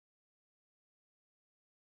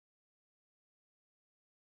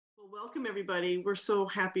Well, welcome everybody. We're so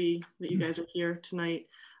happy that you guys are here tonight.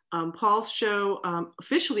 Paul's show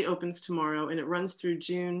officially opens tomorrow and it runs through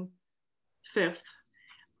June 5th.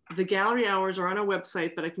 The gallery hours are on our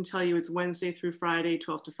website, but I can tell you it's Wednesday through Friday,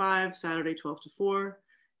 12 to 5, Saturday, 12 to 4.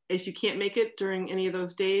 If you can't make it during any of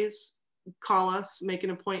those days, call us, make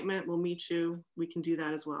an appointment, we'll meet you. We can do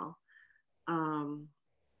that as well.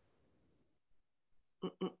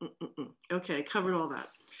 Okay, covered all that.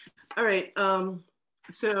 All right.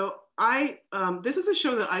 So this is a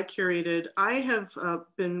show that I curated. I have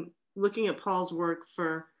been looking at Paul's work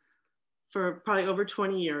for probably over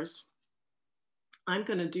 20 years. I'm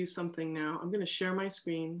going to do something now. I'm going to share my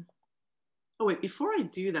screen. Oh, wait, before I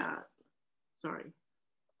do that, sorry.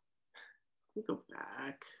 Let me go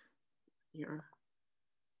back here.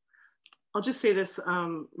 I'll just say this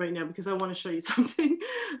right now because I want to show you something.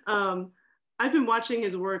 I've been watching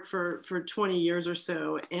his work for 20 years or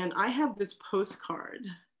so, and I have this postcard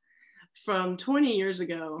from 20 years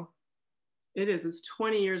ago. It's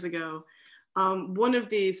 20 years ago. One of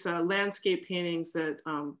these landscape paintings that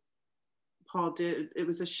Paul did, it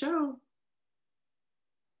was a show,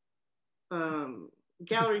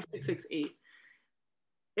 Gallery 668.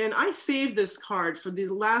 And I saved this card for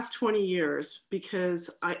these last 20 years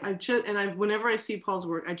because whenever I see Paul's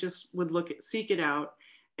work, I just would seek it out.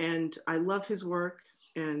 And I love his work,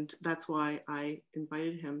 and that's why I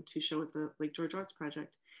invited him to show at the Lake George Arts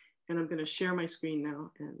Project. And I'm going to share my screen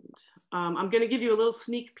now, and I'm going to give you a little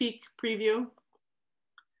sneak peek preview.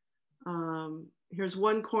 Here's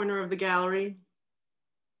one corner of the gallery.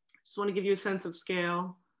 Just want to give you a sense of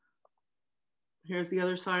scale. Here's the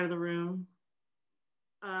other side of the room.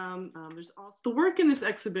 There's also the work in this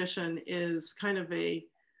exhibition is kind of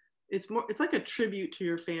it's like a tribute to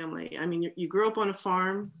your family. I mean, you grew up on a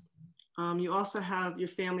farm. You also have your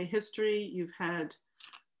family history. You've had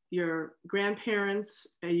your grandparents,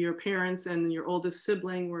 your parents, and your oldest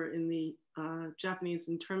sibling were in the Japanese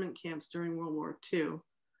internment camps during World War II.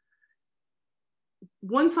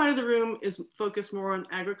 One side of the room is focused more on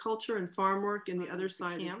agriculture and farm work, and the other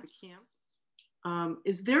side is the camps.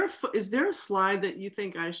 Is there a slide that you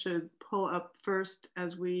think I should pull up first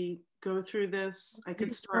as we go through this? I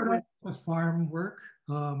could start with the farm work.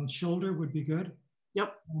 Shoulder would be good.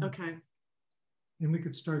 Yep. Okay. And we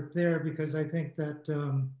could start there because I think that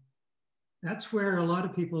that's where a lot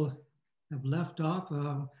of people have left off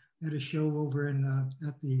at a show over in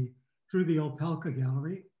through the Opelka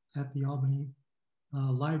Gallery at the Albany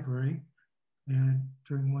Library, and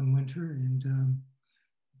during one winter, and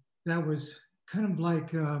that was kind of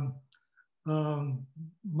like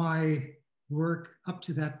my work up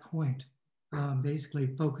to that point, basically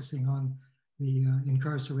focusing on the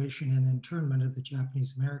incarceration and internment of the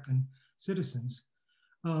Japanese American citizens.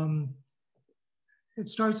 It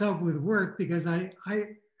starts out with work because I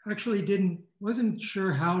actually wasn't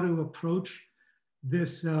sure how to approach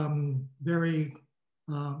this very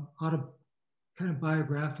kind of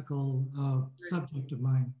biographical subject of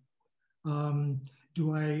mine.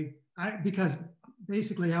 Because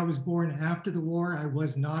basically I was born after the war. I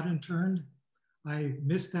was not interned. I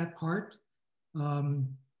missed that part. And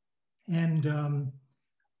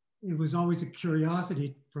it was always a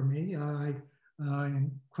curiosity for me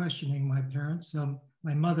in questioning my parents,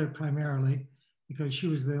 my mother primarily, because she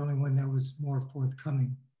was the only one that was more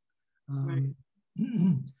forthcoming. Right.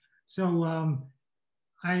 So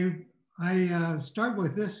I start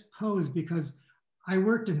with this pose because I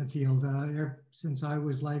worked in the field since I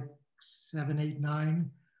was like 7, 8,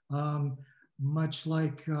 9, much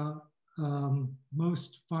like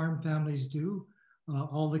most farm families do.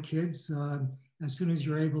 All the kids, as soon as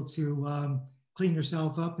you're able to clean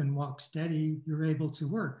yourself up and walk steady, you're able to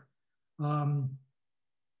work.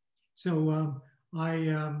 So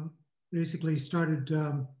I basically started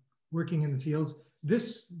working in the fields.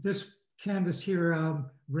 This canvas here,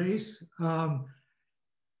 Race, I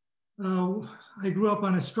grew up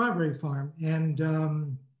on a strawberry farm, and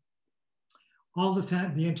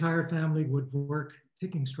the entire family would work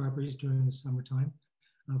picking strawberries during the summertime,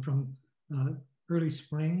 from early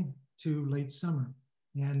spring to late summer.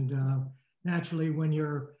 And naturally, when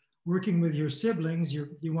you're working with your siblings,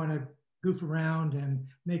 you want to goof around and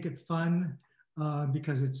make it fun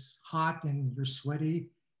because it's hot and you're sweaty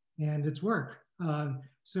and it's work.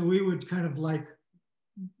 So we would kind of like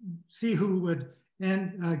see who would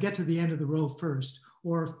get to the end of the row first,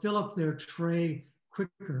 or fill up their tray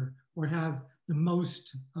quicker, or have the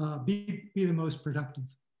most, be the most productive.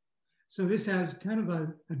 So this has kind of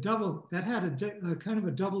a double, that had a kind of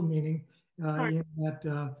a double meaning in that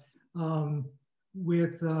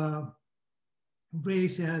with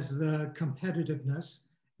race as the competitiveness,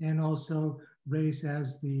 and also race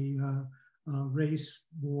as the race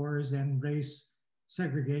wars and race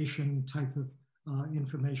segregation type of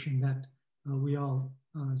information that we all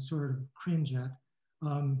sort of cringe at.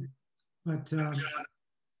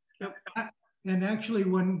 And actually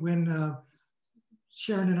when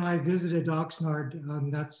Sharon and I visited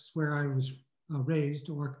Oxnard, that's where I was raised,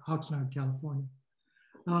 or Oxnard, California.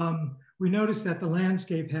 We noticed that the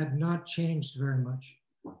landscape had not changed very much.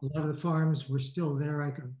 A lot of the farms were still there.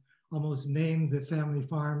 I could almost name the family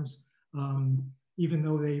farms. Even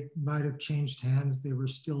though they might have changed hands, they were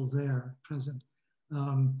still there, present.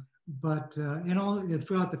 But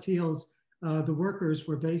throughout the fields, the workers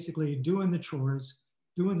were basically doing the chores,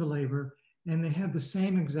 doing the labor, and they had the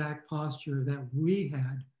same exact posture that we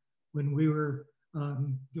had when we were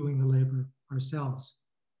doing the labor ourselves.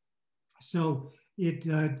 So it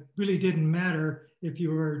really didn't matter if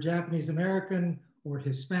you were Japanese American or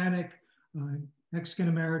Hispanic, Mexican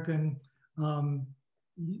American.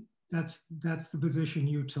 That's the position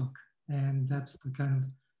you took, and that's the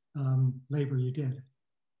kind of labor you did.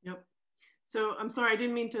 Yep. So I'm sorry, I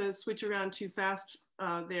didn't mean to switch around too fast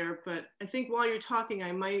there, but I think while you're talking,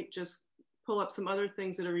 I might just pull up some other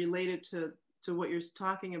things that are related to what you're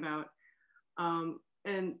talking about.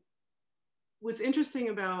 And what's interesting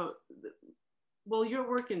about, well, you're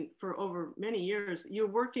working for over many years, you're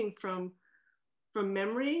working from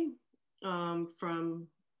memory, from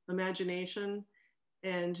imagination.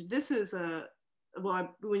 And this is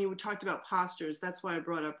when you talked about postures, that's why I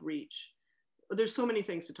brought up reach. There's so many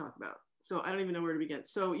things to talk about, so I don't even know where to begin.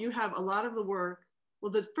 So you have a lot of the work.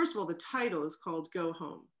 Well, first of all, the title is called Go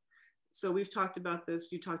Home. So we've talked about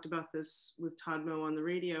this. You talked about this with Todd Moe on the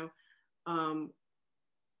radio.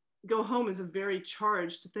 Go home is a very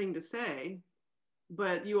charged thing to say,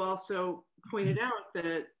 but you also pointed out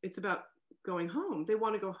that it's about going home. They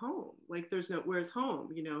want to go home. Like there's no, where's home,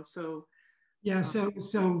 you know? So yeah.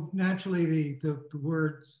 So naturally, the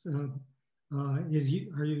words are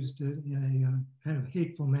used in a kind of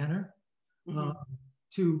hateful manner.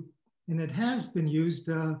 And it has been used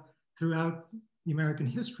throughout the American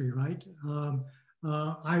history, right?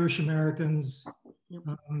 Irish Americans,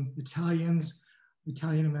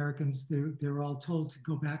 Italian Americans, they were all told to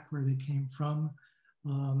go back where they came from.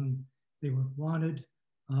 They were wanted.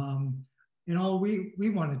 And all we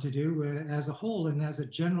wanted to do as a whole and as a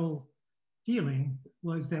general feeling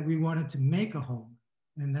was that we wanted to make a home.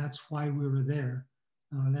 And that's why we were there.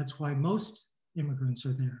 That's why most immigrants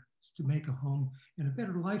are there, is to make a home and a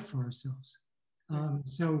better life for ourselves.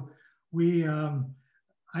 So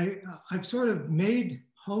I've sort of made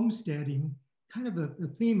homesteading kind of a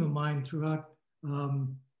theme of mine throughout a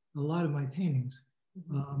lot of my paintings.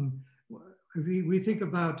 We think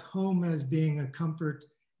about home as being a comfort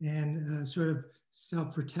and a sort of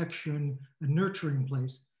self-protection, a nurturing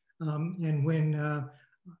place. And when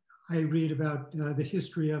I read about the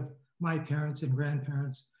history of my parents and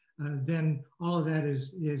grandparents, then all of that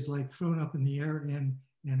is like thrown up in the air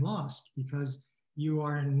and lost, because you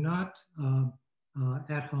are not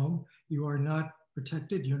at home, you are not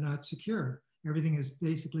protected, you're not secure. Everything is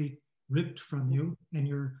basically ripped from you and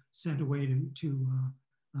you're sent away to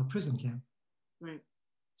a prison camp. Right.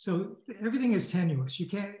 So everything is tenuous. You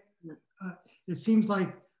can't, it seems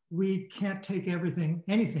like we can't take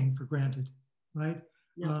anything for granted, right?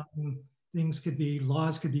 Yeah.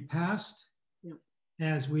 Laws could be passed, yeah,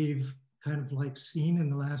 as we've kind of like seen in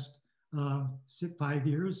the last 5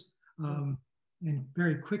 years. And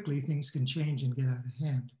very quickly things can change and get out of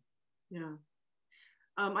hand. Yeah.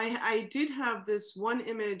 I did have this one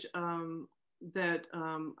image that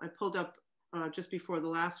I pulled up just before the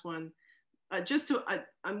last one. I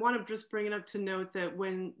want to just bring it up to note that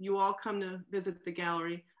when you all come to visit the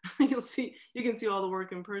gallery, you can see all the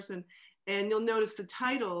work in person, and you'll notice the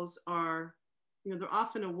titles are, they're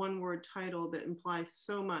often a one-word title that implies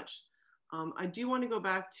so much. I do want to go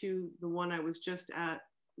back to the one I was just at,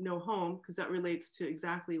 No Home, because that relates to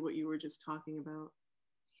exactly what you were just talking about.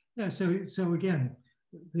 Yeah, so again,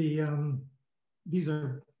 these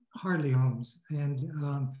are hardly homes, and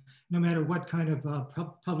no matter what kind of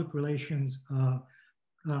public relations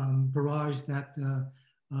barrage that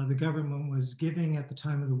the government was giving at the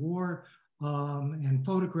time of the war, and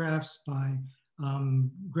photographs by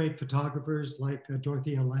great photographers like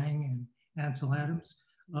Dorothea Lange and Ansel Adams,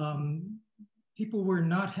 people were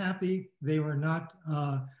not happy. They were not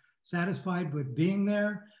satisfied with being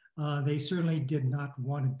there. They certainly did not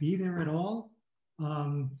want to be there at all.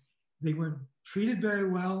 They weren't treated very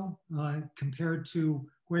well compared to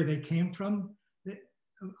where they came from.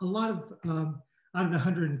 A lot of, out of the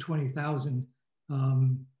 120,000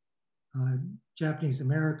 Japanese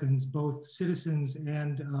Americans, both citizens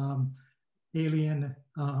and alien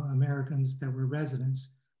Americans that were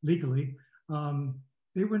residents legally,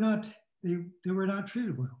 they were not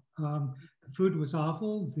treated well. The food was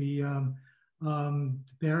awful. The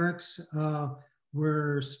barracks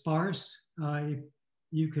were sparse.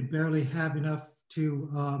 You could barely have enough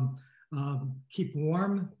to keep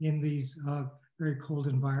warm in these very cold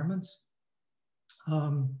environments.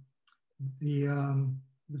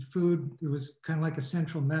 The food, it was kind of like a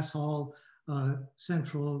central mess hall,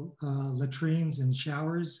 central latrines and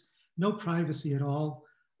showers, no privacy at all.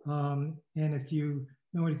 And if you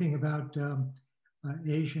know anything about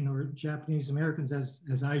Asian or Japanese Americans,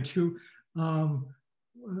 as I do,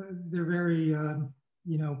 they're very,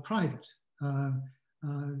 private.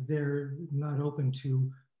 They're not open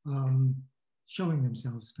to showing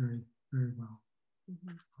themselves very, very well,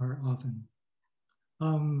 or often.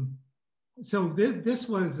 So this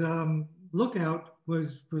was, Lookout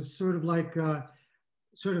was sort of like,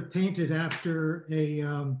 sort of painted after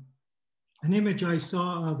an image I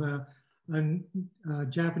saw of a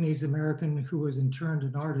Japanese American who was interned,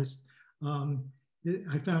 an artist.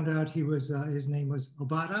 I found out his name was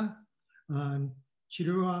Obata,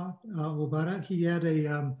 Chirua Obata. He had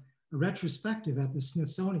a retrospective at the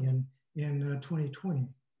Smithsonian in 2020.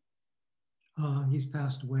 He's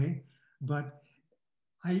passed away, but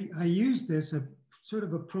I used this, sort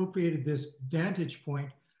of appropriated this vantage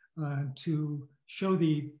point to show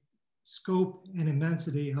the scope and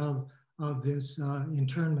immensity of this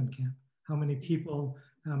internment camp. How many people,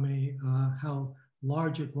 how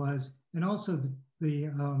large it was, and also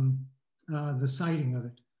the siting of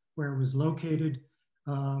it, where it was located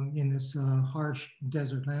in this harsh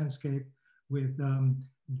desert landscape with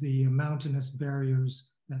the mountainous barriers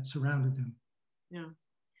that surrounded them. Yeah.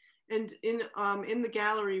 And in the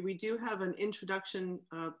gallery, we do have an introduction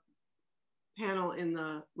panel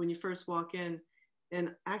when you first walk in.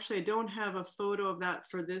 And actually, I don't have a photo of that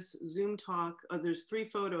for this Zoom talk. There's 3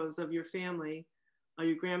 photos of your family,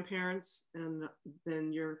 your grandparents, and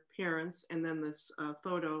then your parents, and then this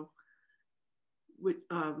photo. Which,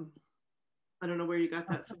 I don't know where you got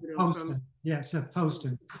that photo Poston. from. Yes, at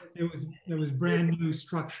Poston. It was brand new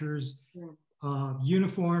structures. Yeah.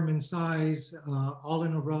 Uniform in size, all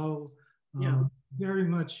in a row, very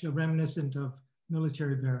much reminiscent of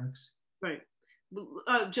military barracks. Right,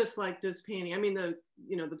 just like this painting. I mean, the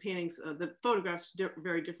paintings, the photographs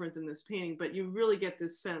very different than this painting, but you really get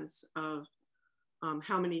this sense of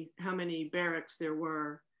how many barracks there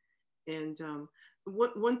were, and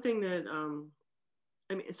one thing that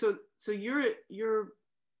I mean, so you're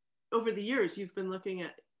over the years you've been looking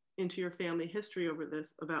into your family history over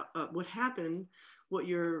this, about what happened, what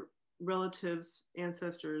your relatives,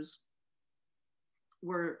 ancestors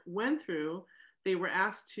went through. They were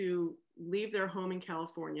asked to leave their home in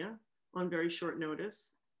California on very short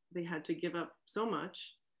notice. They had to give up so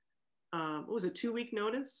much. What was it, 2-week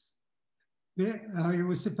notice? Yeah, it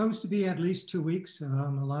was supposed to be at least 2 weeks. A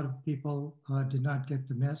lot of people did not get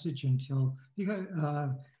the message until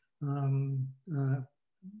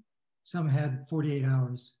some had 48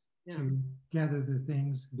 hours to gather their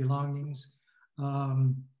things, belongings,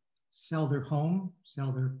 sell their home,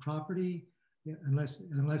 sell their property,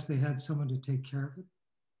 unless they had someone to take care of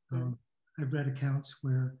it. I've read accounts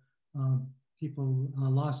where people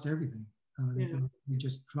lost everything. They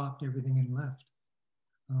just dropped everything and left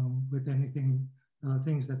with anything,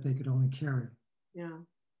 things that they could only carry. Yeah.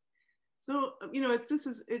 So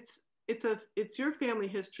it's your family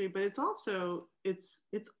history, but it's also it's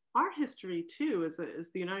our history too, as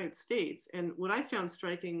the United States. And what I found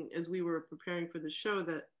striking as we were preparing for the show,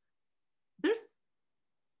 that there's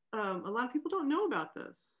a lot of people don't know about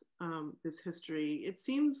this history. It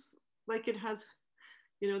seems like it has,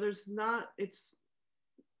 there's not. It's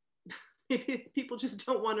people just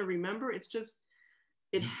don't want to remember. It's just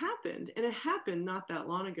it happened, and it happened not that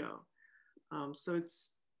long ago. So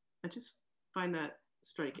I just find that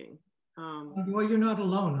striking. Well, you're not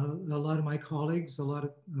alone. A lot of my colleagues, a lot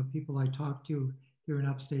of people I talk to here in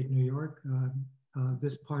upstate New York,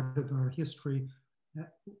 this part of our history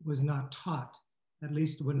was not taught, at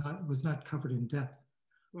least was not covered in depth.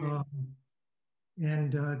 Right.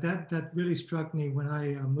 And that really struck me when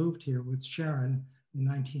I moved here with Sharon in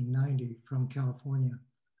 1990 from California.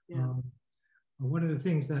 Yeah. One of the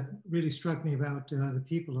things that really struck me about the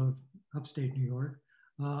people of upstate New York,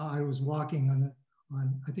 I was walking on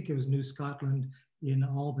I think it was New Scotland in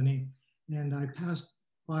Albany, and I passed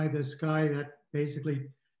by this guy that basically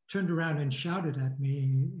turned around and shouted at me,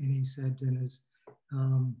 and he said in his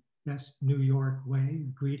best New York way,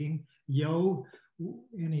 greeting, "Yo,"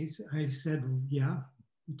 and I said, "Yeah,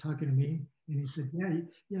 you're talking to me?" And he said,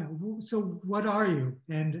 yeah, so what are you?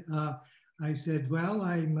 And I said, well,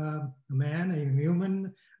 I'm a man, I'm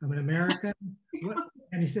human, I'm an American. What?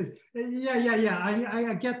 And he says, yeah,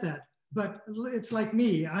 I get that. But it's like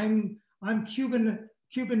me, I'm Cuban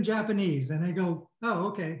Japanese. And I go, oh,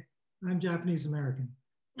 okay, I'm Japanese American.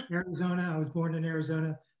 Arizona, I was born in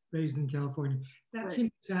Arizona, raised in California. That Right.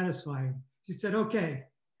 seemed satisfying. She said, okay,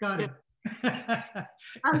 got it.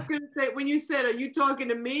 I was going to say, when you said, are you talking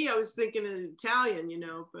to me? I was thinking in Italian, you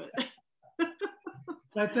know, but.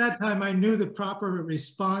 At that time, I knew the proper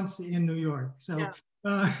response in New York. So, yeah,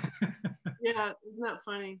 yeah, isn't that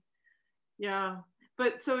funny? Yeah,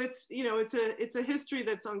 but so it's, you know, it's a history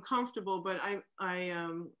that's uncomfortable, but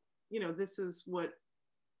you know, this is what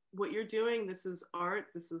you're doing. This is art.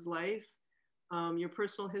 This is life. Your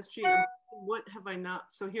personal history. What have I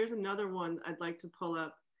not? So here's another one I'd like to pull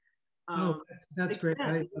up. oh, that's great.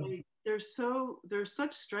 There's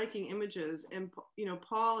such striking images, and you know,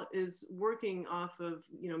 Paul is working off of,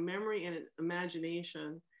 you know, memory and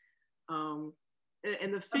imagination, and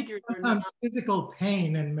the figures are not physical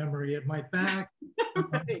pain and memory at my back,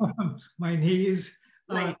 right. my knees.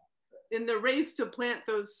 Right. In the race to plant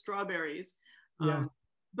those strawberries. Yeah.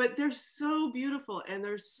 But they're so beautiful, and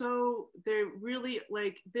they're really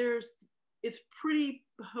like, it's pretty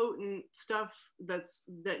potent stuff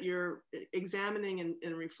that you're examining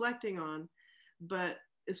and reflecting on. But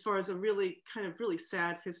as far as a really kind of really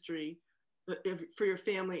sad history for your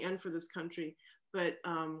family and for this country, but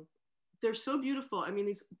they're so beautiful. I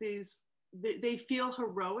mean, they feel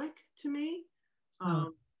heroic to me.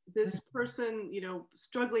 This person, you know,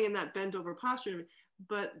 struggling in that bent over posture,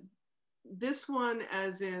 but this one,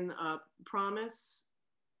 as in Promise,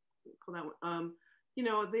 pull that one. You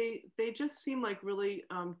know, they just seem like really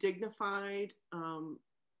dignified, you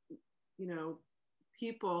know,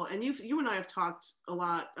 people. And you and I have talked a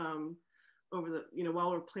lot over the, you know,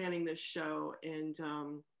 while we're planning this show, and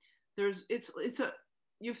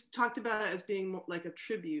you've talked about it as being more like a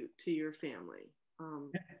tribute to your family.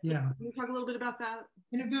 Yeah. Can you talk a little bit about that?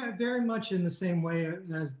 Very, very much in the same way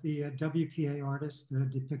as the WPA artist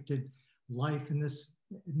depicted life in this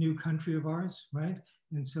new country of ours, right?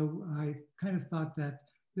 And so I kind of thought that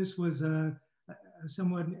this was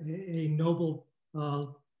somewhat a noble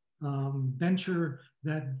venture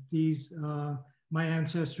that my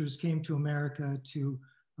ancestors came to America to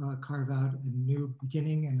carve out a new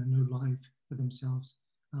beginning and a new life for themselves,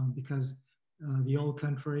 because the old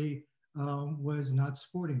country was not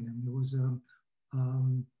supporting them. It was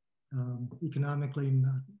economically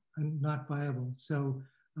not viable. So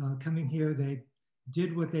coming here, they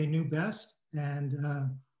did what they knew best, and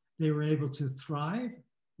they were able to thrive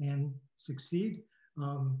and succeed.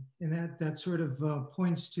 And that sort of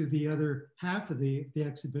points to the other half of the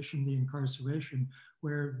exhibition, the incarceration,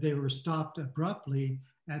 where they were stopped abruptly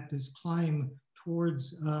at this climb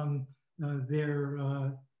towards their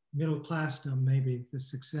middle classdom, maybe the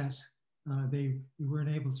success. They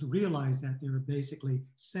weren't able to realize that they were basically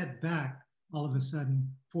set back all of a sudden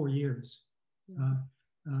 4 years.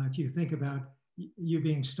 If you think about you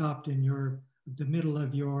being stopped in the middle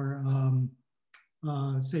of your,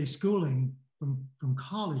 say, schooling from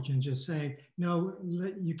college, and just say, no,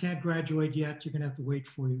 you can't graduate yet. You're going to have to wait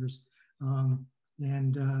 4 years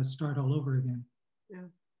and start all over again. Yeah.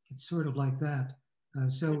 It's sort of like that.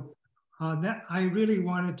 So that I really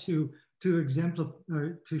wanted to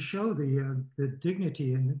exemplify, to show the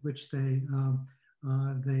dignity in which they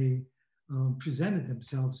presented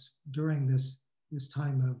themselves during this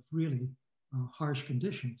time of really harsh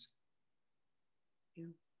conditions.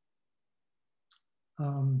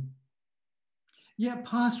 Yeah,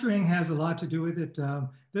 posturing has a lot to do with it.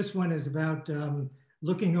 This one is about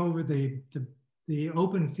looking over the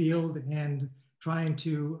open field and trying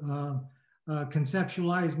to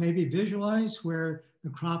conceptualize, maybe visualize where the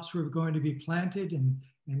crops were going to be planted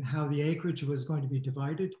and how the acreage was going to be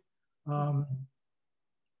divided.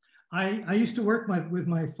 I used to work with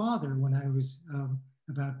my father when I was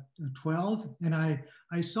about 12, and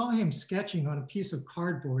I saw him sketching on a piece of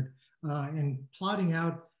cardboard and plotting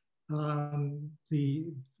out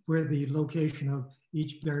where the location of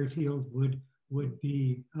each berry field would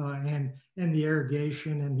be, and the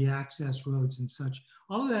irrigation and the access roads and such.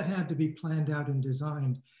 All of that had to be planned out and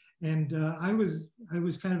designed. And I was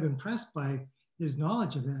kind of impressed by his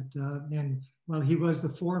knowledge of that. And well, he was the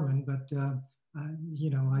foreman, but you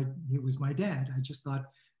know, he was my dad. I just thought,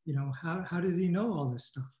 you know, how does he know all this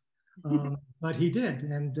stuff? But he did,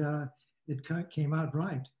 and it came out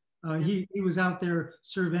right. He was out there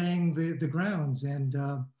surveying the grounds, and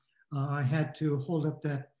I had to hold up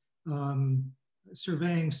that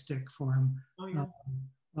surveying stick for him. Oh, yeah.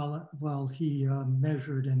 While he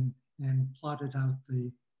measured and plotted out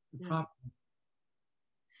the the Yeah. problem.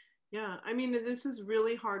 Yeah, I mean, this is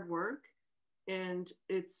really hard work, and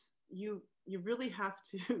it's you really have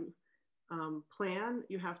to plan.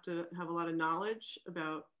 You have to have a lot of knowledge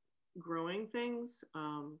about growing things.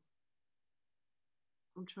 I'm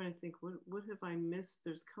trying to think, what have I missed?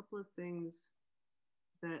 There's a couple of things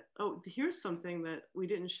that, oh, here's something that we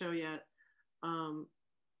didn't show yet.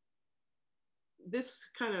 This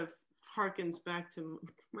kind of harkens back to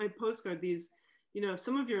my postcard. These, you know,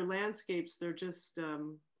 some of your landscapes, they're just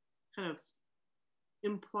kind of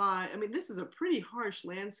imply, I mean, this is a pretty harsh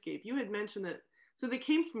landscape. You had mentioned that, so they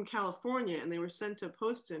came from California and they were sent to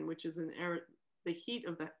Poston, which is the heat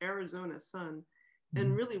of the Arizona sun,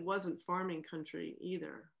 and really wasn't farming country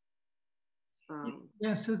either.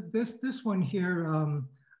 Yeah, so this one here, I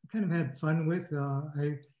kind of had fun with.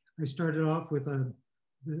 I started off with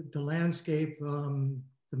the landscape,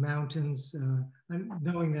 the mountains,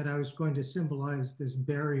 knowing that I was going to symbolize this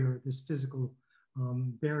barrier, this physical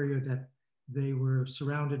barrier that they were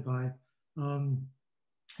surrounded by. And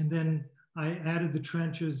then I added the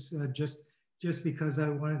trenches just because I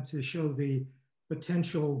wanted to show the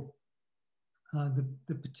potential,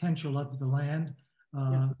 the potential of the land,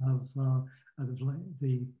 of the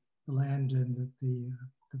land and the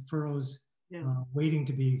furrows waiting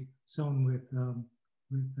to be sown with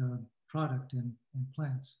product and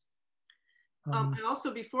plants. And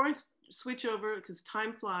also, before I switch over, because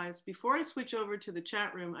time flies, before I switch over to the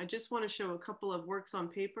chat room, I just want to show a couple of works on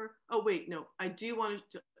paper. Oh, wait, no, I do want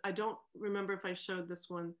to, I don't remember if I showed this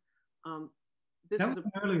one. This that is was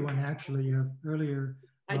an early one, actually, earlier.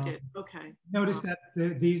 I did, okay. Notice that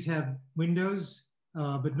these have windows,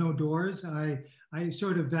 but no doors. I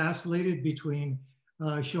sort of vacillated between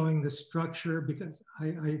showing the structure because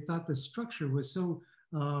I thought the structure was so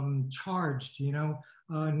charged, you know.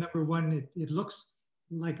 Number one, it looks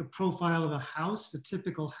like a profile of a house, a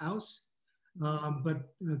typical house, but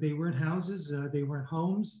they weren't houses, they weren't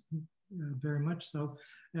homes, very much so.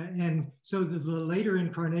 And so the later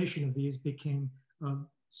incarnation of these became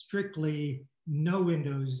strictly no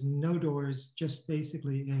windows, no doors, just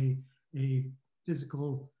basically a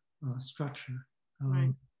physical structure.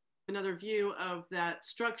 Right. Another view of that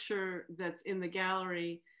structure that's in the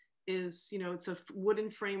gallery is, you know, it's a wooden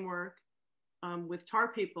framework with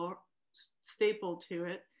tar paper stapled to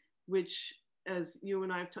it, which, as you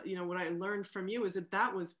and I, you know, what I learned from you is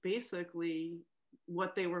that was basically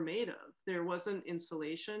what they were made of. There wasn't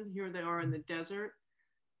insulation. Here they are in the desert,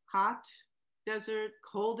 hot desert,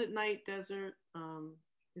 cold at night desert.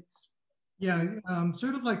 It's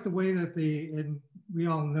sort of like the way that and we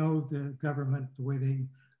all know the government, the way they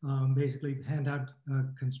basically hand out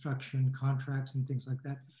construction contracts and things like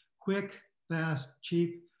that. Quick, fast,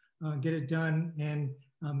 cheap, get it done and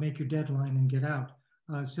make your deadline and get out.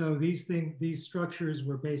 So these structures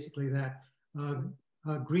were basically that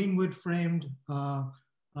greenwood framed,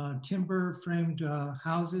 timber framed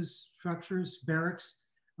houses, structures, barracks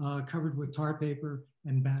covered with tar paper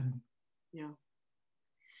and batting. Yeah.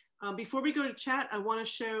 Before we go to chat, I want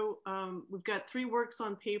to show, we've got 3 works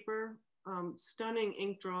on paper, stunning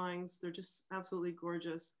ink drawings. They're just absolutely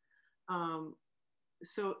gorgeous.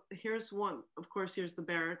 So here's one, of course, here's the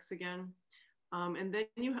barracks again. And then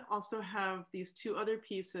you also have these 2 other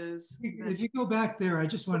pieces. If you go back there, I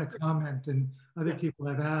just want to comment, and other people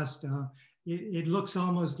have asked, it looks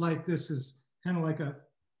almost like this is kind of like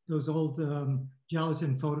those old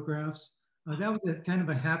gelatin photographs. That was kind of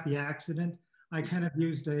a happy accident. I kind of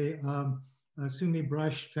used a sumi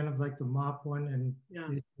brush, kind of like the mop one, and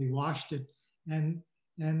we washed it. And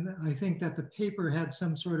I think that the paper had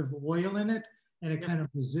some sort of oil in it, and it kind of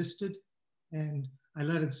resisted. And I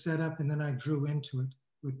let it set up, and then I drew into it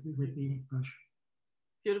with the ink brush.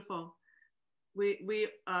 Beautiful. We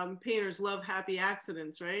painters love happy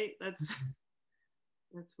accidents, right? That's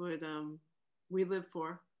what we live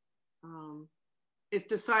for. It's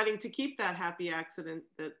deciding to keep that happy accident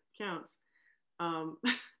that counts.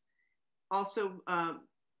 Also,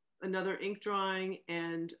 another ink drawing,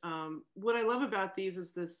 and what I love about these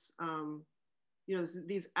is this, you know,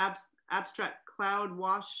 these abstract cloud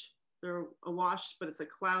wash. They're a wash, but it's a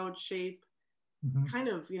cloud shape, kind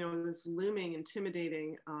of, you know, this looming,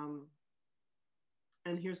 intimidating.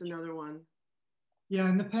 And here's another one. Yeah,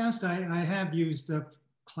 in the past, I have used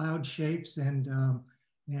cloud shapes and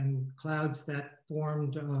clouds that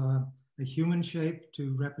formed a human shape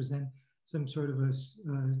to represent some sort of a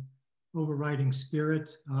overriding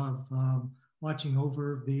spirit of watching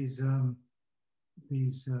over these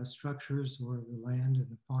structures or the land and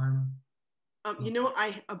the farm. You know,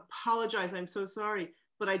 I apologize. I'm so sorry,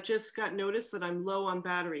 but I just got notice that I'm low on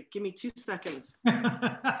battery. Give me 2 seconds.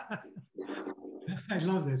 I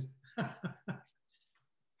love this.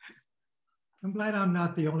 I'm glad I'm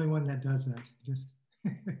not the only one that does that. Just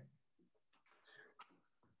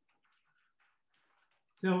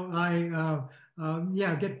so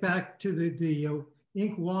yeah, get back to the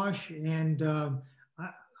ink wash, and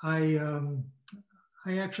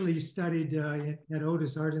I actually studied at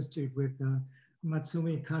Otis Art Institute with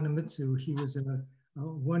Matsumi Kanemitsu. He was a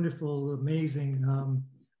wonderful, amazing,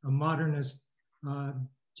 a modernist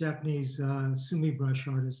Japanese sumi brush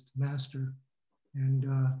artist master. And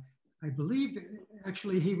I believe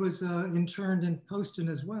actually he was interned in Poston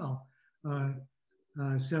as well.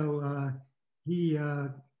 So he,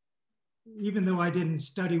 even though I didn't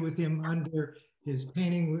study with him under his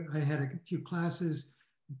painting, I had a few classes,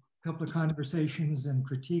 a couple of conversations and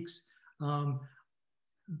critiques.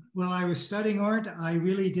 While I was studying art, I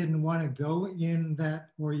really didn't want to go in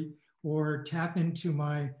that or tap into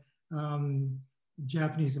my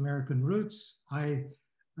Japanese American roots. I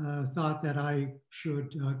thought that I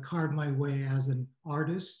should carve my way as an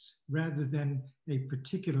artist rather than a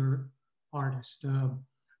particular artist, a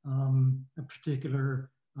particular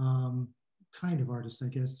kind of artist, I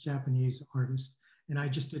guess, Japanese artist. And I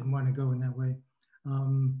just didn't want to go in that way.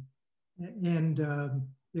 I'm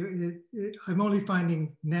only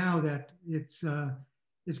finding now that it's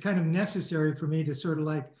kind of necessary for me to sort of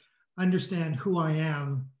like understand who I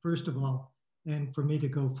am, first of all, and for me to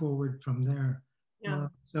go forward from there. Yeah.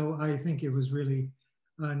 So I think it was really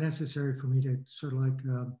necessary for me to sort of like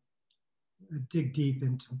dig deep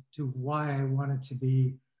into why I wanted to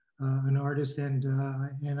be an artist, and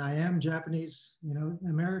I am Japanese,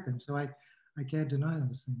 American, so I can't deny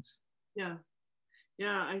those things. Yeah.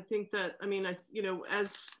 Yeah, I think that, I mean,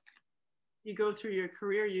 as you go through your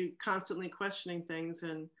career, you constantly questioning things,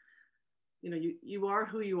 and, you are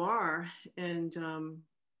who you are. And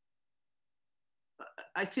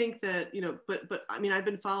I think that, but I mean, I've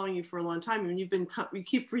been following you for a long time, and you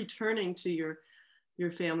keep returning to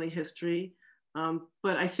your family history.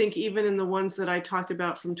 But I think even in the ones that I talked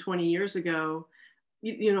about from 20 years ago,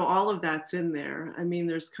 all of that's in there. I mean,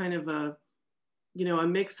 there's kind of a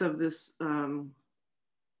mix of this,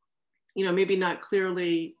 maybe not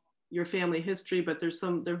clearly your family history, but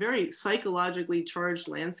they're very psychologically charged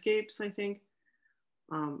landscapes, I think.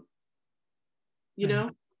 Yeah.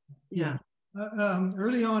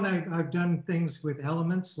 Early on, I've done things with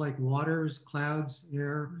elements like waters, clouds,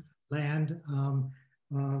 air, land.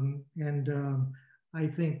 I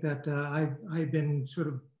think that I've been sort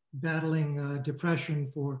of battling depression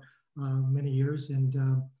for many years.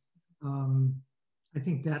 And I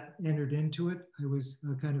think that entered into it. I was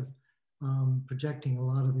kind of projecting a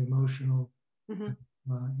lot of emotional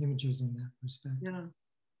images in that respect. Yeah,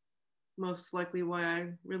 most likely why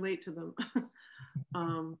I relate to them.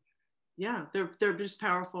 Yeah, they're just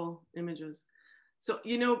powerful images. So,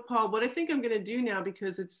 Paul, what I think I'm going to do now,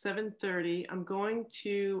 because it's 7:30, I'm going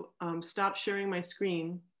to stop sharing my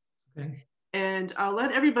screen. Okay. And I'll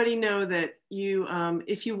let everybody know that you,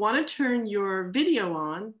 if you want to turn your video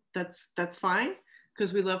on, that's fine,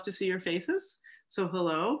 because we love to see your faces. So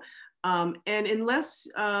hello. And unless,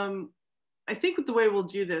 I think the way we'll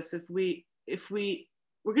do this, we're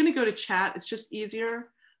going to go to chat, it's just easier.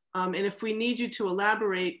 And if we need you to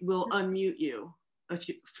elaborate, we'll unmute you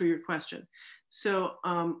for your question. So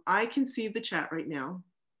I can see the chat right now.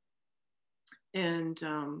 And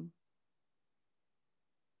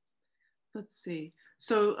let's see.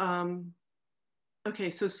 So, okay,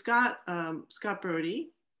 so Scott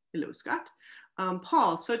Brody, hello, Scott.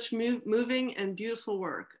 Paul, such moving and beautiful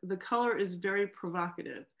work. The color is very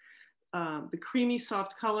provocative. The creamy,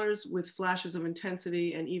 soft colors with flashes of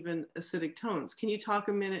intensity and even acidic tones. Can you talk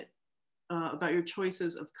a minute about your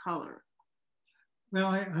choices of color? Well,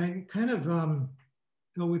 I kind of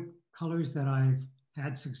go with colors that I've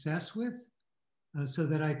had success with so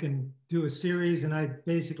that I can do a series. And I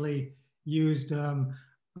basically used the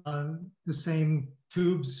same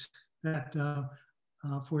tubes that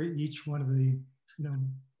for each one of the,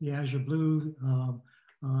 the azure blue,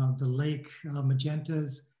 the lake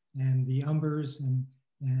magentas, and the umbers, and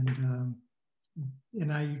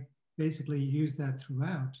I basically used that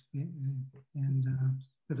throughout, and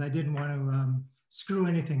because I didn't want to screw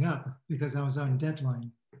anything up because I was on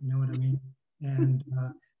deadline, you know what I mean? And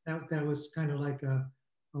that was kind of like a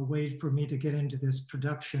way for me to get into this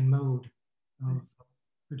production mode of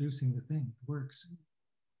producing the thing, the works.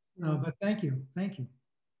 But thank you.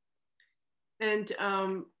 And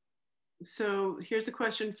so here's a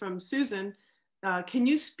question from Susan. Can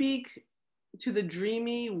you speak to the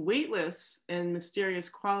dreamy, weightless, and mysterious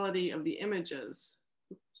quality of the images?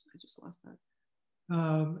 Oops, I just lost that.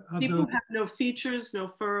 People have no features, no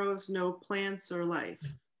furrows, no plants or life.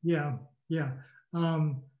 Yeah, yeah.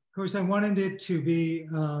 Of course, I wanted it to be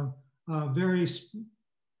very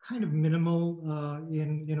kind of minimal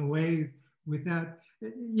in a way without,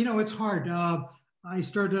 you know, it's hard. I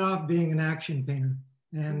started off being an action painter,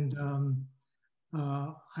 and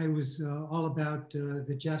I was all about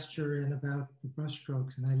the gesture and about the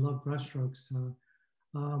brushstrokes, and I love brushstrokes.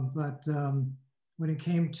 But when it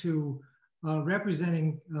came to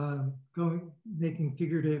representing, making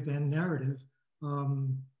figurative and narrative,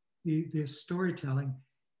 the storytelling,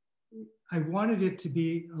 I wanted it to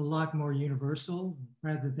be a lot more universal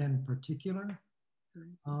rather than particular.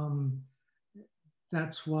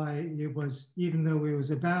 That's why it was, even though it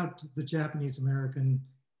was about the Japanese American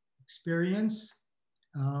experience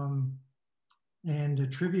and a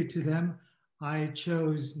tribute to them, I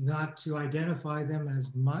chose not to identify them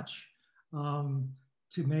as much,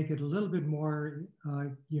 to make it a little bit more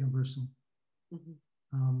universal.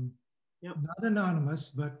 Yep. Not anonymous,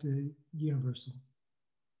 but universal.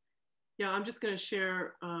 Yeah, I'm just going to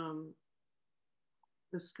share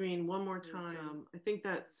the screen one more time. I think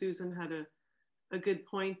that Susan had a good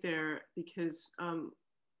point there, because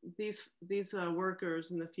these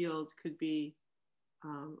workers in the field could be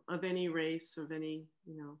of any race, of any,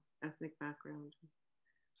 you know, ethnic background.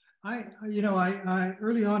 I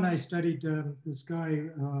early on I studied this guy,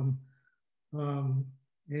 a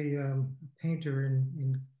painter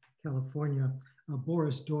in California,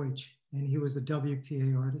 Boris Deutsch, and he was a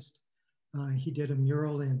WPA artist. He did a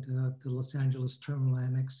mural in the Los Angeles Terminal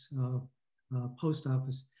Annex post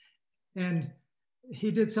office, and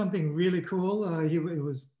he did something really cool. It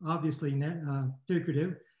was obviously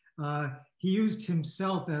figurative. He used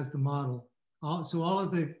himself as the model. So all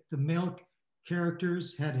of the male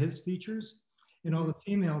characters had his features, and all the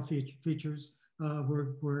female features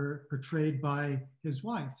were portrayed by his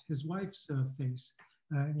wife's face.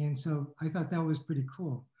 And so I thought that was pretty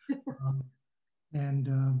cool.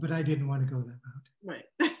 But I didn't want to go that route. Right.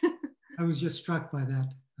 I was just struck by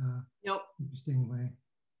that yep. interesting way.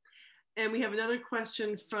 And we have another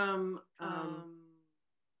question from,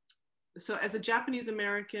 so as a Japanese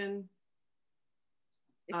American,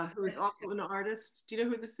 who is also an artist, do you know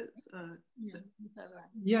who this is?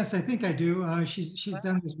 Yes, I think I do. She's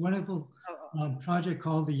done this wonderful project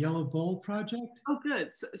called the Yellow Bowl Project. Oh,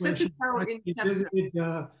 good. So, since she visited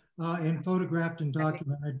and photographed and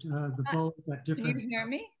documented the bowls at different. Can you hear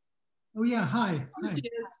me? Oh yeah, hi. Hi.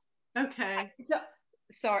 Okay. So,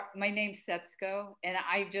 sorry, my name's Setsuko, and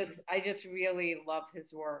I just really love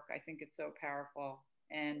his work. I think it's so powerful,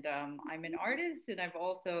 and I'm an artist, and I've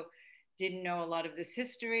also didn't know a lot of this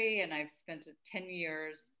history, and I've spent 10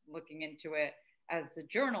 years looking into it as a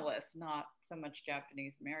journalist, not so much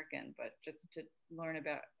Japanese American, but just to learn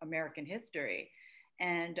about American history.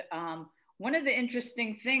 And one of the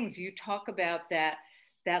interesting things you talk about that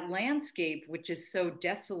landscape, which is so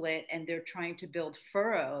desolate, and they're trying to build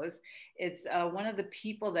furrows. It's one of the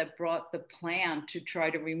people that brought the plan to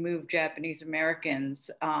try to remove Japanese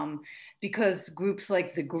Americans, because groups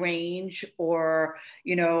like the Grange or,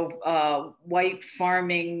 you know, white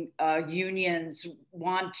farming unions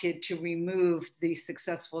wanted to remove the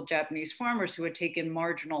successful Japanese farmers who had taken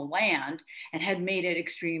marginal land and had made it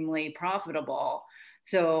extremely profitable.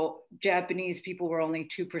 So Japanese people were only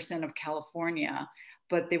 2% of California,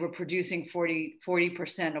 but they were producing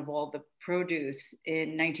 40% of all the produce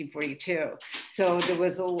in 1942. So there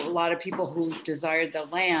was a lot of people who desired the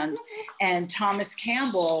land. And Thomas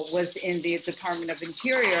Campbell was in the Department of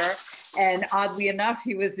Interior. And oddly enough,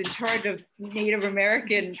 he was in charge of Native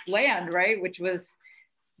American land, right? Which was,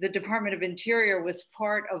 the Department of Interior was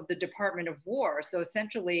part of the Department of War. So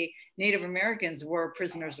essentially, Native Americans were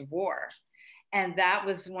prisoners of war. And that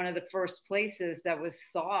was one of the first places that was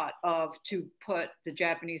thought of to put the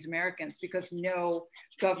Japanese Americans, because no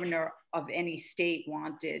governor of any state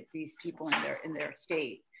wanted these people in their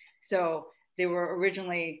state. So they were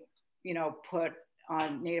originally, you know, put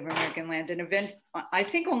on Native American land. And I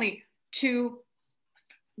think only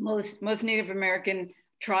most Native American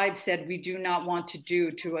tribes said, we do not want to do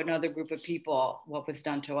to another group of people what was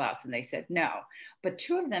done to us. And they said no. But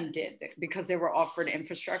 2 of them did, because they were offered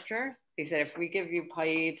infrastructure. They said, if we give you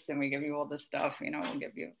pipes and we give you all this stuff, you know, we'll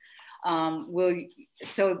give you,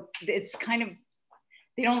 so it's kind of,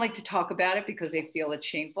 they don't like to talk about it because they feel it's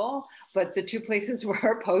shameful, but the 2 places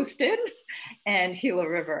were Poston and Gila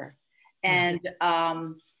River. And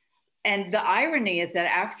the irony is that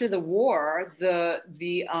after the war, the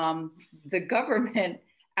government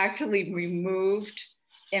actually removed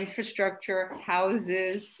infrastructure,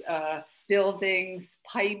 houses, buildings,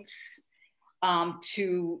 pipes,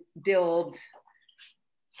 to build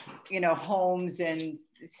homes and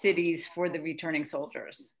cities for the returning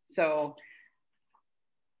soldiers. So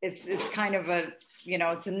it's kind of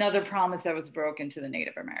it's another promise that was broken to the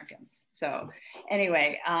Native Americans. So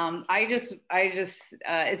anyway,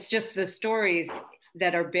 it's just the stories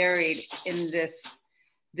that are buried in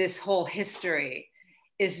this whole history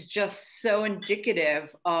is just so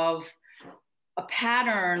indicative of a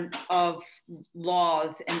pattern of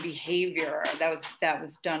laws and behavior that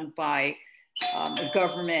was done by the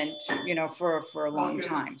government, for a long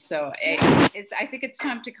time. So I think it's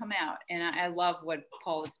time to come out, and I love what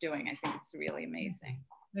Paul is doing. I think it's really amazing.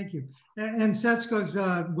 Thank you. And Setsuko's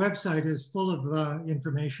website is full of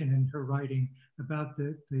information in her writing about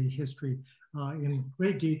the history in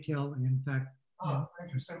great detail. In fact,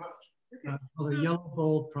 thank you so much. The Yellow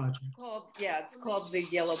Bowl Project. It's called the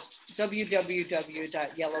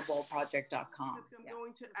www.yellowbowlproject.com. I'm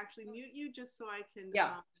going to actually mute you just so I can.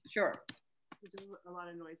 Sure. There's a lot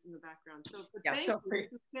of noise in the background. So thank yeah, you.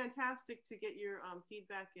 It's fantastic to get your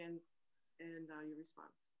feedback and your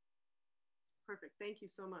response. Perfect. Thank you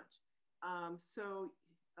so much.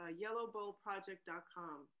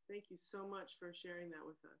 Yellowbowlproject.com. Thank you so much for sharing that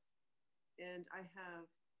with us. And I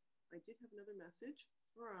did have another message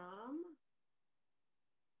from,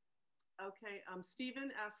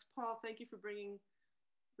 Stephen asks, Paul, thank you for bringing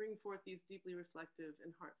forth these deeply reflective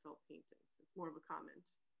and heartfelt paintings. It's more of a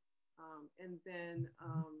comment. And then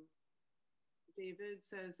David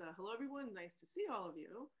says, hello everyone, nice to see all of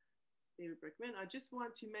you. David Brickman, I just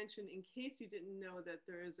want to mention, in case you didn't know, that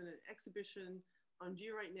there is an exhibition on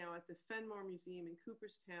view right now at the Fenmore Museum in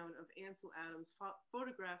Cooperstown of Ansel Adams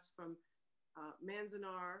photographs from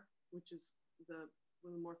Manzanar, which is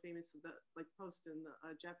one of the more famous, like Poston, the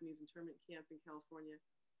Japanese internment camp in California.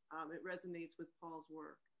 It resonates with Paul's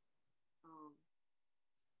work.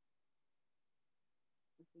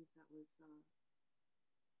 I think that was,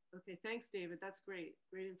 okay, thanks, David. That's great.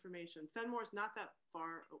 Great information. Fenmore's not that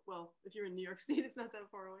far. Well, if you're in New York State, it's not that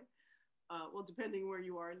far away. Well, depending where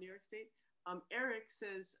you are in New York State. Eric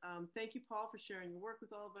says, thank you, Paul, for sharing your work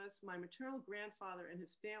with all of us. My maternal grandfather and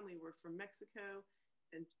his family were from Mexico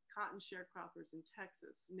and cotton sharecroppers in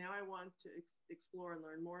Texas. Now I want to explore and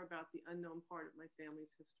learn more about the unknown part of my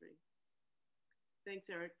family's history. Thanks,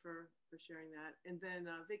 Eric, for sharing that. And then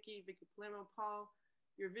Vicky Palermo, Paul,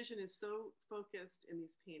 your vision is so focused in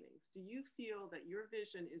these paintings. Do you feel that your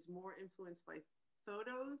vision is more influenced by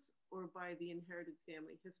photos or by the inherited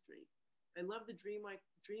family history? I love the dreamlike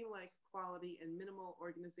quality and minimal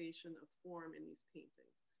organization of form in these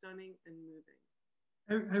paintings. Stunning and moving.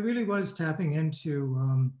 I really was tapping into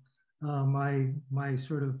my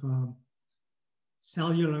sort of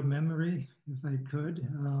cellular memory, if I could,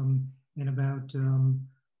 and about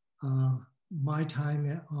my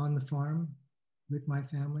time on the farm with my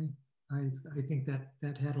family. I think that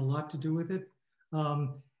had a lot to do with it.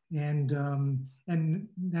 And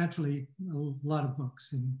naturally a lot of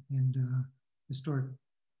books and historic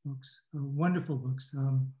books, wonderful books.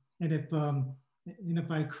 And if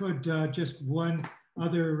I could, just one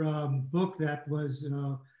other book that was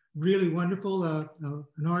really wonderful, an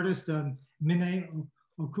artist, Mine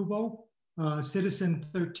Okubo, Citizen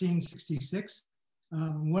 1366.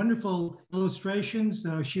 Wonderful illustrations.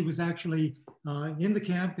 She was actually in the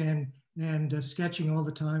camp and sketching all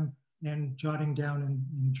the time and jotting down in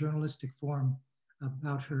journalistic form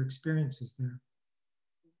about her experiences there.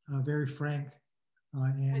 Very frank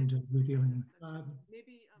and revealing.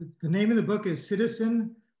 The name of the book is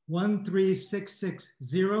Citizen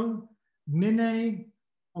 13660, Mine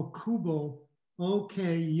Okubo,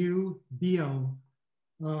 Okubo,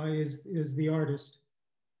 is the artist.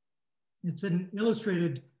 It's an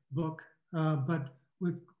illustrated book, but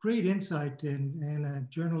with great insight and a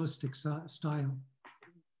journalistic style.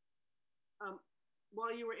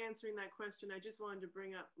 While you were answering that question, I just wanted to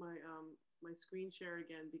bring up my my screen share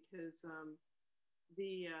again, because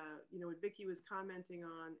what Vicky was commenting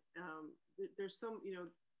on, there's some,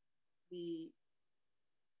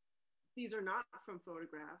 these are not from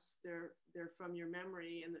photographs. They're from your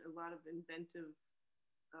memory and a lot of inventive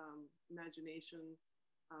imagination.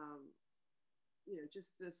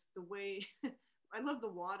 Just the way, I love the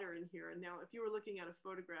water in here. And now if you were looking at a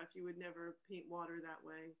photograph, you would never paint water that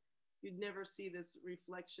way. You'd never see this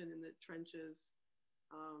reflection in the trenches.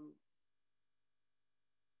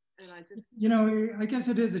 And I guess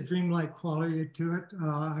it is a dreamlike quality to it.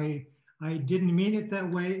 I didn't mean it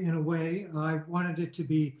that way in a way. I wanted it to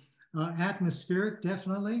be atmospheric,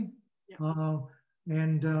 definitely. Yeah.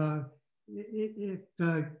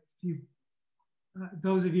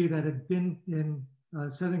 Those of you that have been in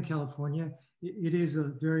Southern California, it is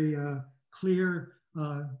a very clear,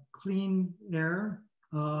 clean air,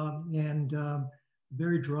 and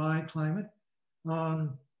very dry climate.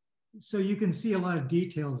 So you can see a lot of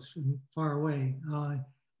details from far away.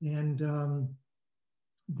 And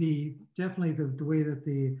definitely the way that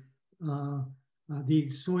the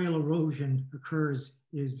soil erosion occurs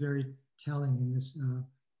is very telling in this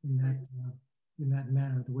in that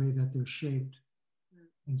manner, the way that they're shaped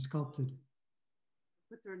and sculpted.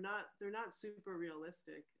 But they're not super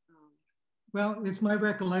realistic. Well, it's my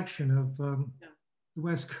recollection of the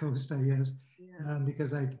West Coast, I guess,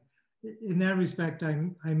 because in that respect,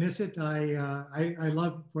 I miss it. I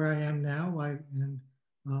love where I am now. I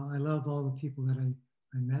love all the people that I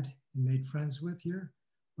met and made friends with here.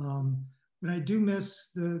 But I do miss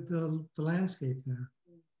the landscape there.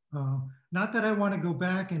 Not that I want to go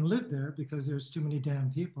back and live there because there's too many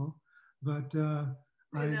damn people, but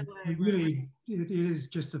it is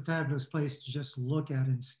just a fabulous place to just look at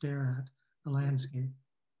and stare at the landscape,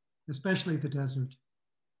 especially the desert.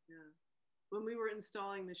 Yeah. When we were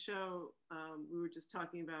installing the show, we were just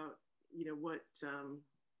talking about, what,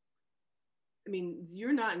 I mean,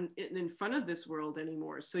 you're not in front of this world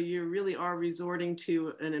anymore. So you really are resorting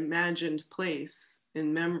to an imagined place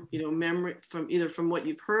in memory from what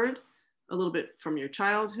you've heard, a little bit from your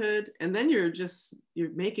childhood, and then you're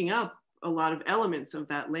making up a lot of elements of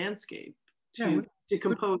that landscape to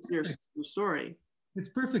compose your story. It's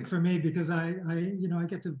perfect for me because I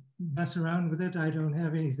get to mess around with it. I don't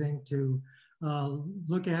have anything to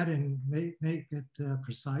look at and make it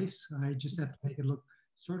precise. I just have to make it look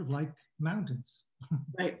sort of like mountains.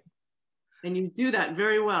 Right. And you do that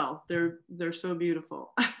very well. They're so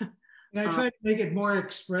beautiful. And I try to make it more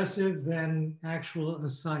expressive than a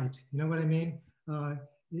sight. You know what I mean?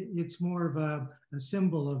 It's more of a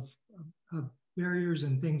symbol of barriers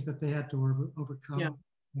and things that they had to overcome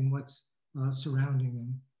and what's surrounding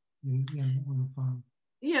them on the farm.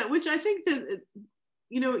 Yeah, which I think that,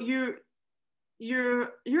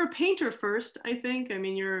 you're a painter first, I think. I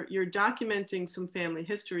mean, you're documenting some family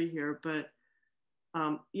history here, but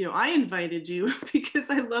I invited you because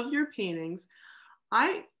I love your paintings.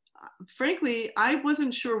 Frankly, I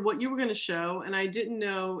wasn't sure what you were going to show, and I didn't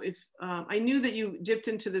know if I knew that you dipped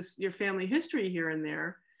into your family history here and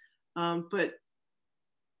there, but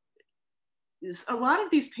a lot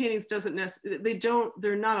of these paintings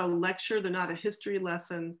they're not a lecture, they're not a history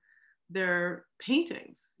lesson, they're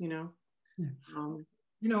paintings, Yeah.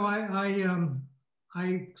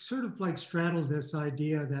 I sort of like straddle this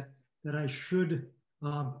idea that I should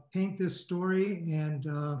paint this story and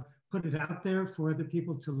put it out there for other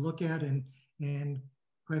people to look at and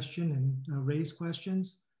question and raise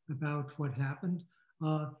questions about what happened.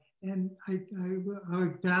 And I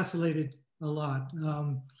vacillated a lot.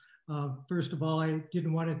 First of all, I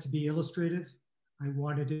didn't want it to be illustrative. I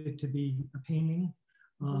wanted it to be a painting.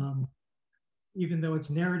 Even though it's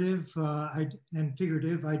narrative and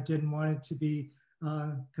figurative, I didn't want it to be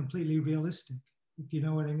completely realistic, if you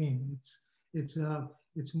know what I mean. It's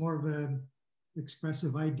more of a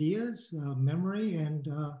expressive ideas, memory, and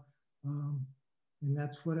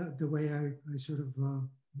that's the way I sort of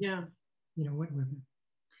went with it.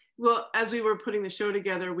 Well, as we were putting the show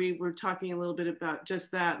together, we were talking a little bit about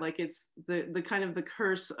just that. Like, it's the kind of the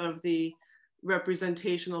curse of the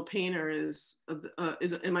representational painter is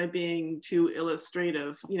am I being too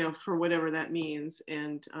illustrative, for whatever that means.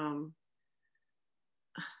 And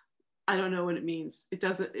I don't know what it means. It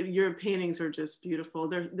doesn't. Your paintings are just beautiful.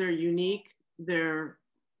 They're unique. They're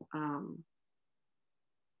the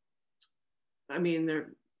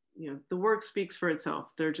work speaks for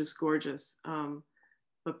itself. They're just gorgeous.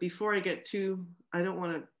 But before I don't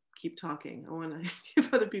want to keep talking. I want to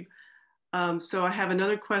give other people. So I have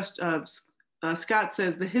another question. Scott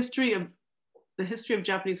says the history of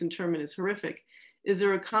Japanese internment is horrific. Is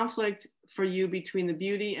there a conflict for you between the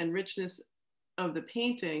beauty and richness of the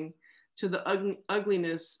painting to the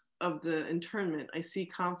ugliness of the internment? I see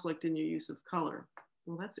conflict in your use of color.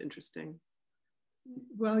 Well, that's interesting.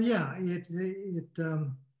 Well, yeah.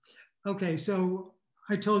 Okay, so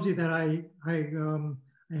I told you that I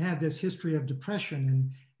had this history of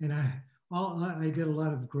depression, and I did a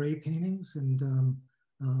lot of gray paintings and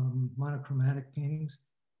monochromatic paintings.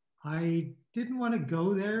 I didn't want to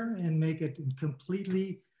go there and make it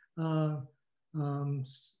completely as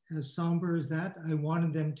somber as that. I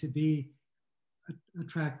wanted them to be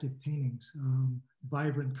attractive paintings,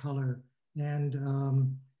 vibrant color and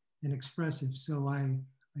expressive. So I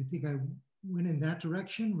think I went in that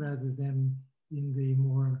direction rather than in the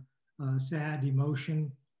more sad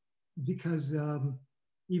emotion, because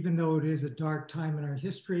even though it is a dark time in our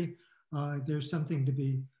history, there's something to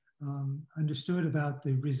be understood about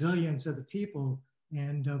the resilience of the people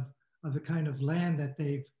and of the kind of land that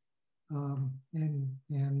they've and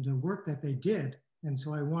the work that they did. And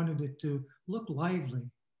so I wanted it to look lively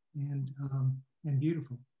and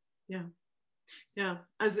beautiful. Yeah. Yeah.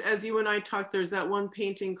 As you and I talked, there's that one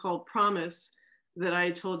painting called Promise that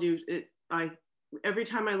I told you, every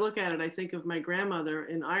time I look at it, I think of my grandmother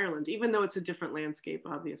in Ireland, even though it's a different landscape,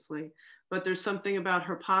 obviously, but there's something about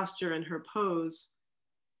her posture and her pose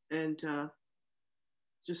and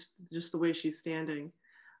just the way she's standing.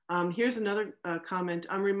 Here's another comment.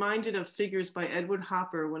 I'm reminded of figures by Edward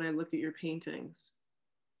Hopper when I look at your paintings.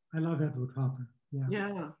 I love Edward Hopper. Yeah.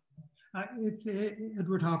 Yeah. It's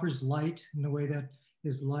Edward Hopper's light, in the way that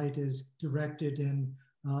his light is directed and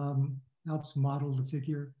helps model the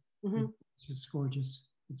figure. Mm-hmm. It's just gorgeous.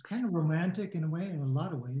 It's kind of romantic in a way, in a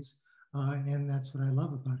lot of ways, and that's what I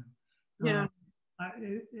love about him. Yeah.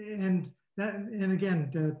 And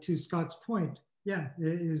again, to Scott's point, yeah,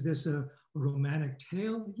 is this a romantic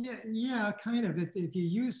tale? Yeah, kind of. If you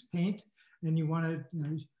use paint and you want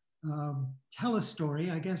to tell a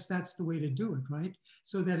story, I guess that's the way to do it, right?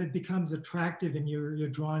 So that it becomes attractive and you're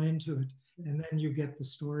drawn into it, and then you get the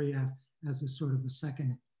story as a sort of a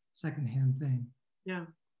second-hand thing. Yeah.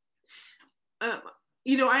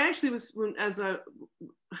 You know, I actually was, as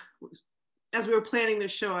we were planning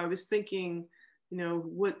this show, I was thinking, you know,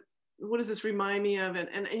 what does this remind me of?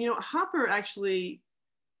 And you know, Hopper actually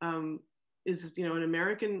is, you know, an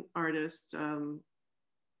American artist.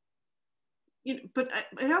 You know, but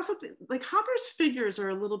I also think, like, Hopper's figures are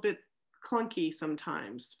a little bit clunky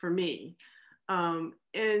sometimes for me. And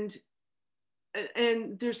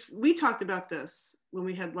we talked about this when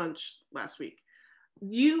we had lunch last week.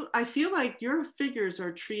 I feel like your figures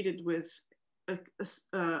are treated with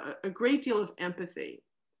a great deal of empathy.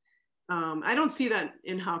 I don't see that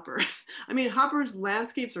in Hopper. I mean, Hopper's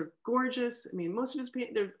landscapes are gorgeous. I mean, most of his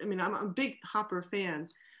I'm a big Hopper fan,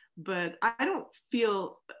 but I don't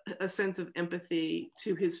feel a sense of empathy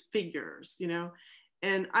to his figures, you know?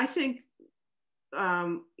 And I think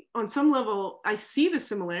on some level, I see the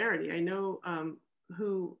similarity. I know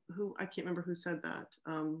who I can't remember who said that.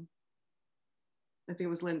 I think it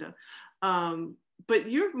was Linda. But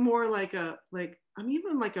you're more like I'm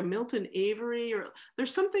even like a Milton Avery, or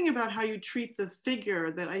there's something about how you treat the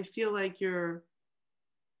figure that I feel like there's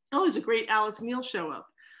a great Alice Neal show up.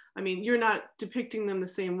 I mean, you're not depicting them the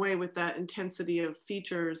same way with that intensity of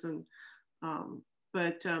features, and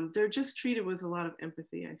but they're just treated with a lot of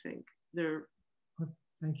empathy, I think.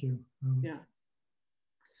 Thank you. Yeah.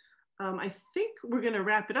 I think we're going to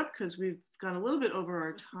wrap it up because we've gone a little bit over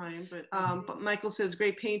our time, but Michael says,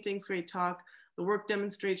 great paintings, great talk. The work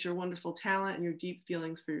demonstrates your wonderful talent and your deep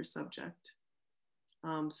feelings for your subject.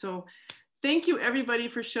 So thank you everybody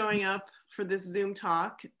for showing up for this Zoom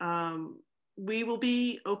talk. We will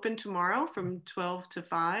be open tomorrow from 12 to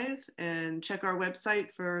 5, and check our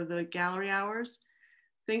website for the gallery hours.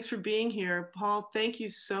 Thanks for being here. Paul, thank you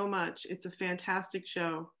so much. It's a fantastic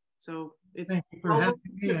show. So thank you for having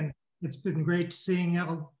me, and it's been great seeing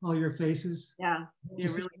all your faces. Yeah,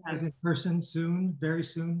 it really has. In person soon, very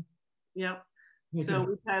soon. Yep.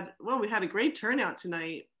 So we had a great turnout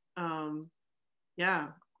tonight. Yeah,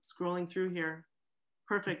 scrolling through here.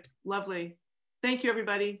 Perfect, lovely. Thank you,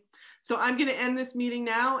 everybody. So I'm going to end this meeting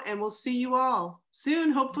now, and we'll see you all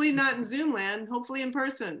soon. Hopefully not in Zoom land, hopefully in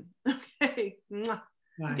person. Okay. Bye.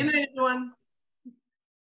 Good night, everyone.